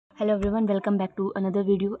Hello everyone, welcome back to another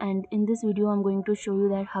video, and in this video I'm going to show you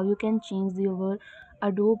that how you can change your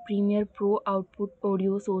Adobe Premiere Pro output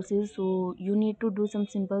audio sources. So you need to do some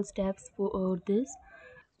simple steps for this.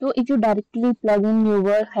 So if you directly plug in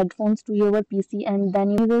your headphones to your PC and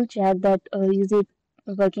then you will check that is it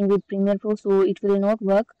working with Premiere Pro, so it will not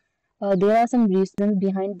work. There are some reasons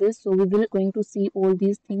behind this, so we will going to see all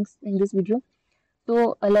these things in this video.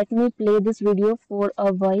 So let me play this video for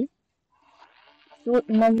a while. So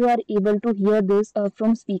now you are able to hear this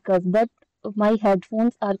from speakers, but my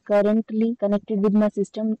headphones are currently connected with my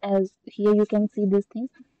system, as here you can see this thing.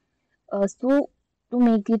 So to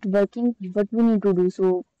make it working, what we need to do?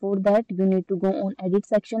 So for that you need to go on edit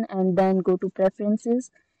section and then go to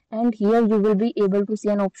preferences, and here you will be able to see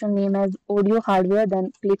an option named as audio hardware.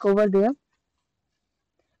 Then click over there.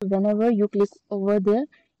 Whenever you click over there,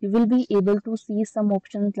 you will be able to see some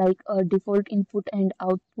options like default input and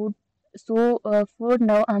output. So for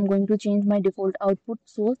now I'm going to change my default output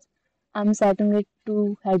source. I'm setting it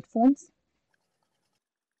to headphones.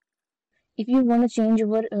 If you want to change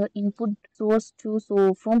your input source too,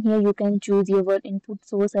 so from here you can choose your input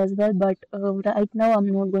source as well, but right now I'm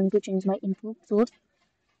not going to change my input source.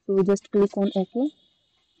 So just click on OK.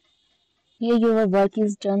 Here your work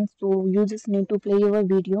is done, so you just need to play your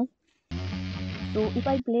video. So if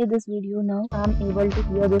I play this video now, I'm able to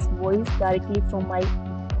hear this voice directly from my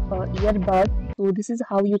earbuds. So this is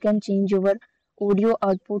how you can change your audio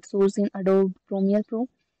output source in Adobe Premiere Pro.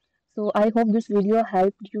 So I hope this video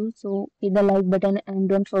helped you. So hit the like button and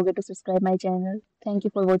don't forget to subscribe my channel. Thank you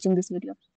for watching this video.